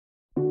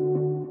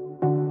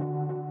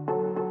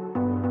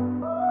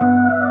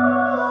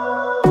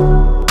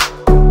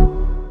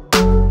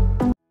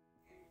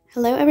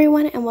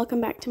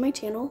welcome back to my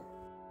channel.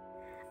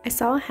 I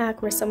saw a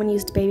hack where someone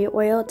used baby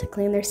oil to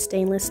clean their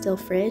stainless steel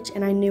fridge,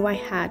 and I knew I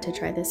had to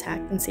try this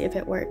hack and see if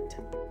it worked.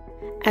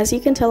 As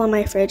you can tell on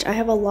my fridge, I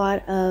have a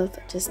lot of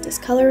just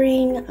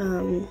discoloring,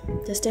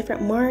 just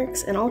different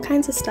marks and all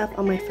kinds of stuff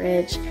on my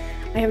fridge.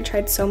 I have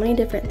tried so many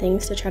different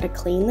things to try to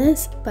clean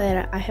this,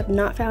 but I have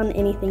not found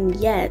anything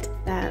yet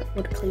that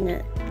would clean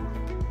it.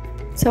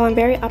 So I'm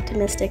very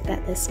optimistic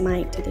that this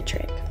might do the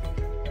trick.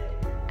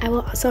 I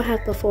will also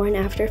have before and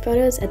after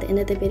photos at the end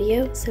of the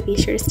video, so be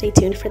sure to stay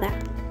tuned for that.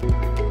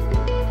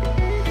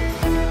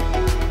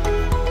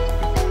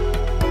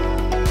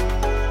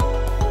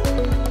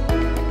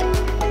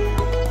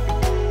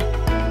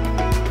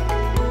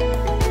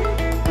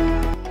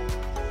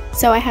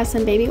 So I have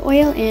some baby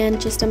oil and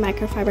just a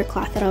microfiber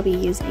cloth that I'll be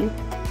using.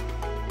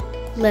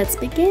 Let's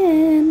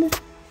begin!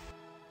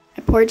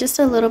 I poured just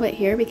a little bit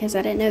here because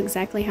I didn't know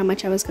exactly how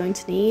much I was going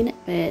to need,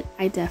 but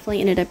I definitely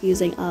ended up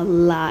using a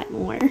lot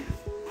more.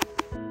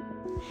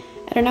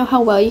 I don't know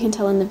how well you can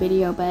tell in the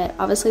video, but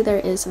obviously there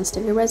is some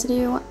sticker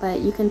residue,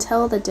 but you can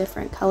tell the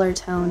different color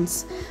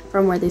tones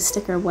from where the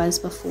sticker was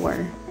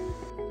before.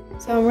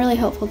 So I'm really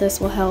hopeful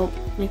this will help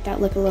make that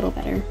look a little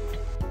better.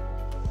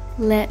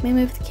 Let me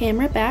move the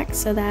camera back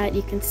so that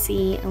you can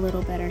see a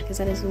little better because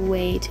that is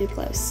way too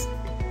close.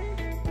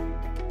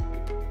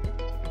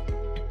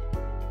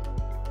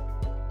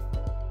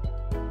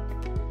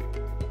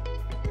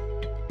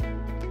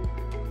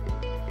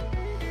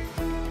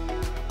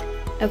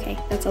 Okay,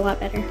 that's a lot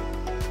better.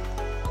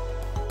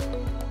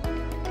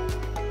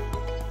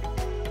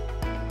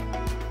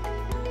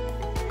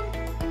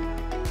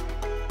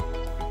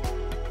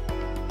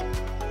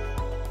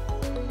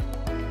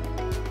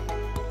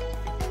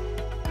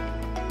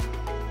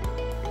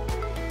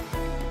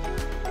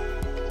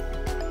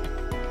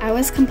 I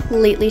was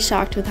completely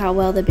shocked with how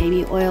well the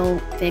baby oil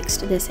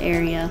fixed this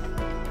area.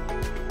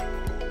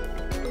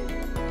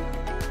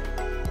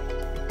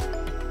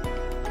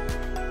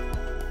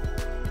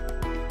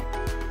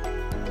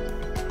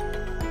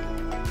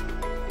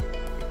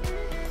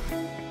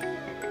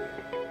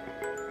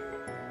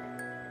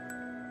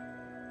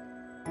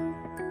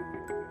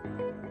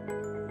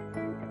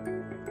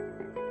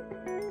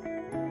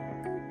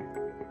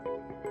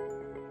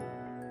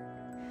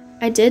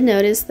 I did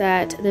notice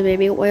that the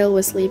baby oil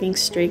was leaving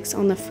streaks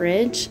on the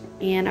fridge,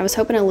 and I was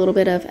hoping a little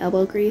bit of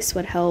elbow grease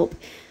would help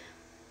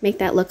make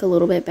that look a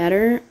little bit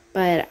better,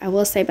 but I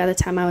will say by the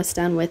time I was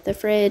done with the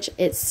fridge,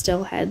 it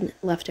still had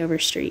leftover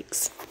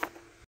streaks.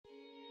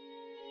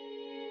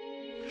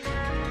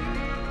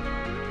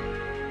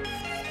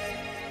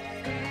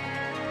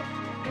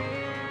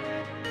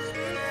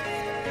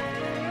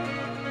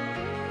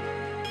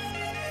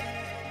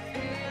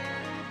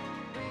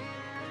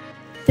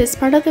 This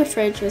part of the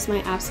fridge was my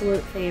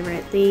absolute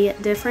favorite. The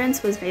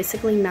difference was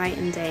basically night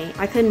and day.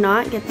 I could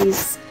not get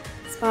these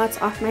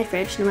spots off my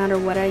fridge no matter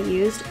what I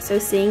used, so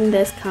seeing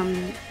this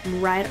come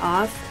right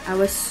off, I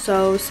was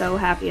so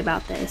happy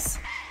about this.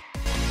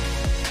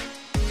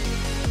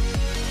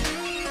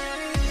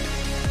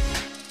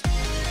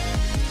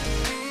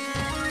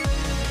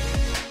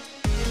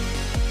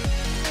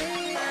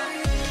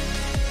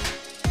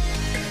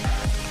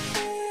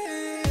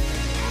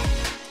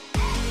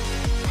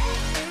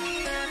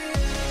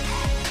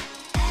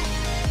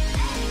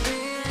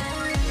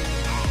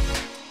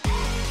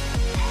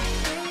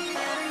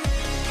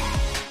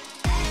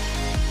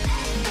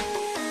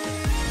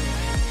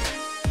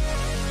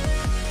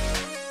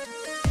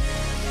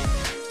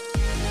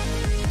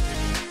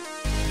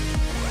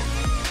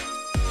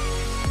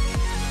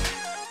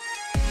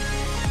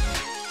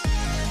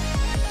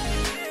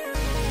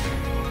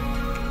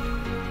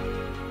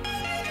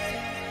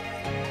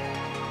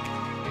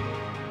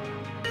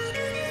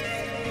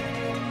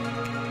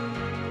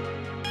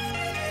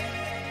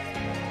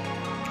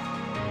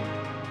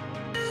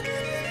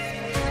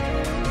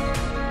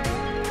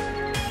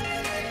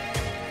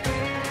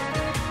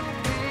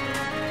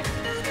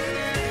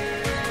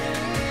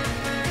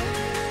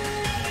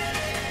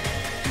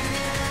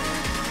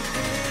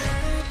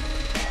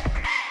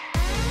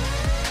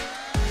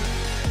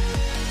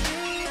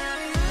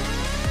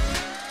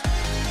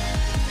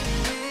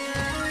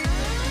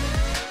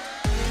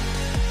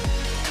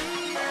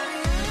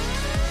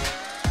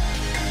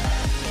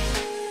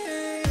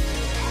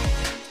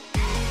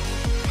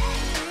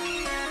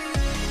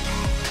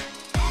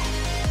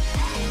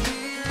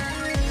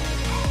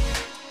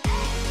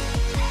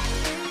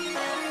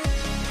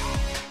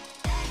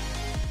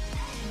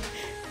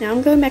 Now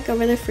I'm going back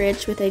over the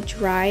fridge with a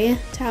dry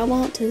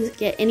towel to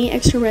get any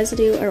extra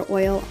residue or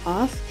oil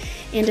off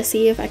and to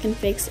see if I can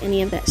fix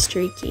any of that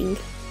streaking.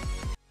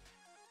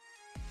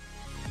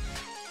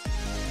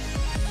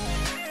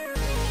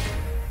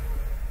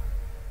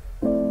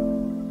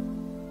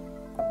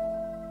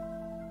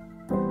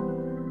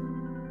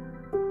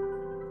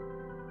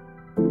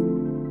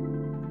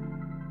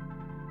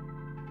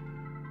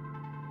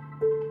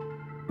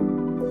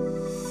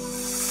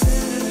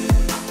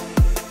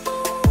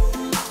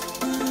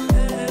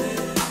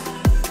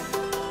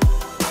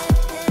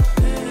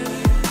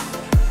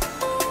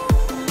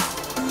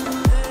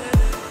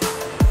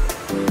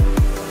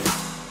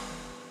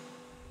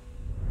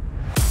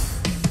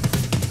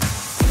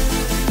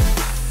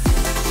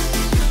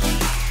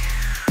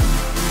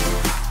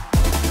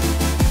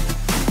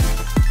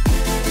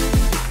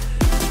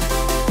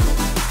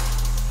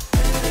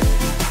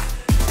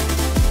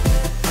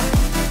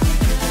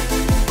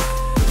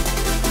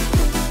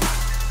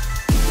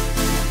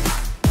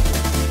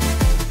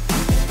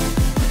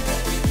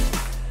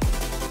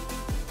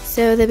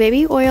 So the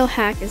baby oil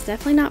hack is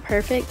definitely not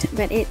perfect,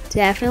 but it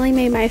definitely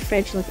made my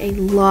fridge look a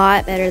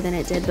lot better than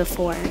it did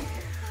before.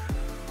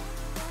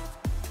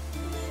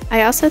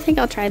 I also think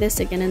I'll try this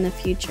again in the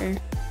future.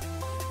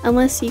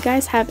 Unless you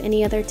guys have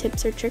any other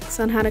tips or tricks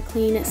on how to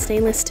clean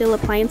stainless steel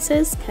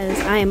appliances, because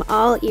I am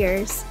all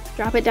ears.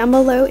 Drop it down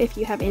below if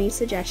you have any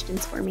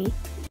suggestions for me.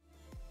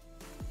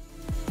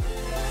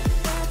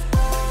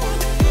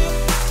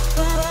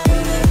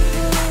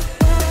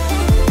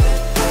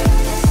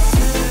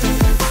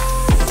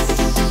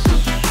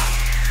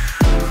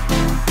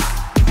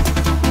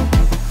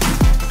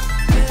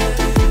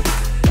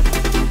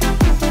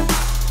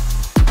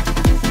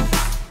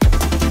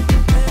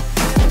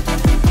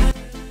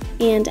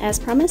 And as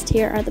promised,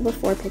 here are the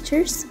before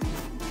pictures.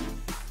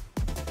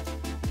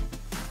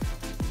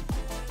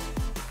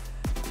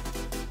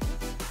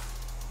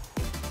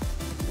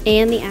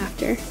 And the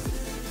after.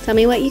 Tell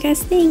me what you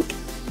guys think.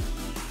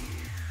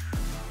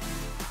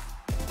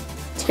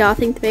 Do y'all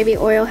think the baby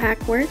oil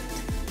hack worked?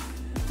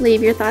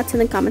 Leave your thoughts in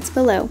the comments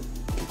below.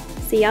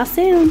 See y'all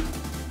soon!